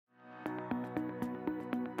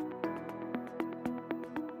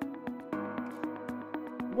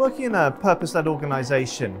Working in a purpose-led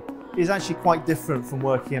organisation is actually quite different from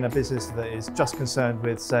working in a business that is just concerned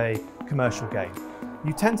with, say, commercial gain.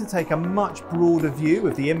 You tend to take a much broader view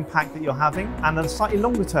of the impact that you're having and a slightly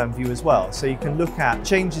longer term view as well. So you can look at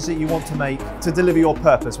changes that you want to make to deliver your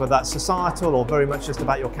purpose, whether that's societal or very much just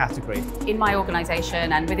about your category. In my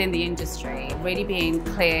organisation and within the industry, really being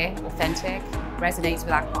clear, authentic, resonates with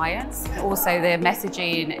our clients. Also, the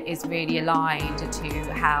messaging is really aligned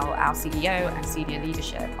to how our CEO and senior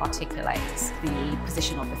leadership articulates the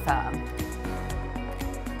position of the firm.